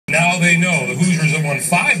they know. The Hoosiers have won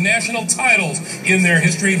 5 national titles in their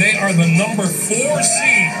history. They are the number 4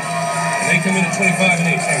 seed. They come in at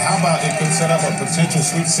 25-8. And how about it could set up a potential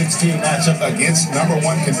Sweet 16 matchup against number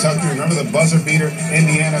 1 Kentucky? Remember the buzzer beater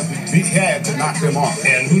Indiana had to knock them off.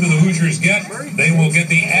 And who do the Hoosiers get? They will get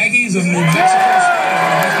the Aggies of New Mexico State.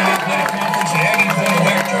 The Aggies won the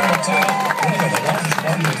WAC tournament title. One of the largest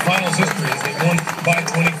ones in finals history as they won by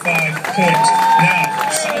 25 points. Now,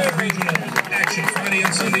 South Regional action Friday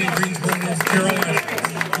and Sunday in Greensboro, North Carolina.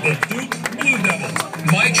 The Duke Blue Devils,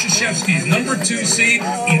 Mike Krzyzewski's number 2 seed,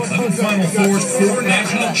 11 Final Fours, 4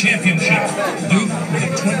 national championships. Duke with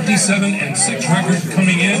a 27-6 record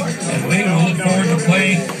coming in, and they will look forward to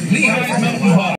playing Lehigh's Mountain Hall.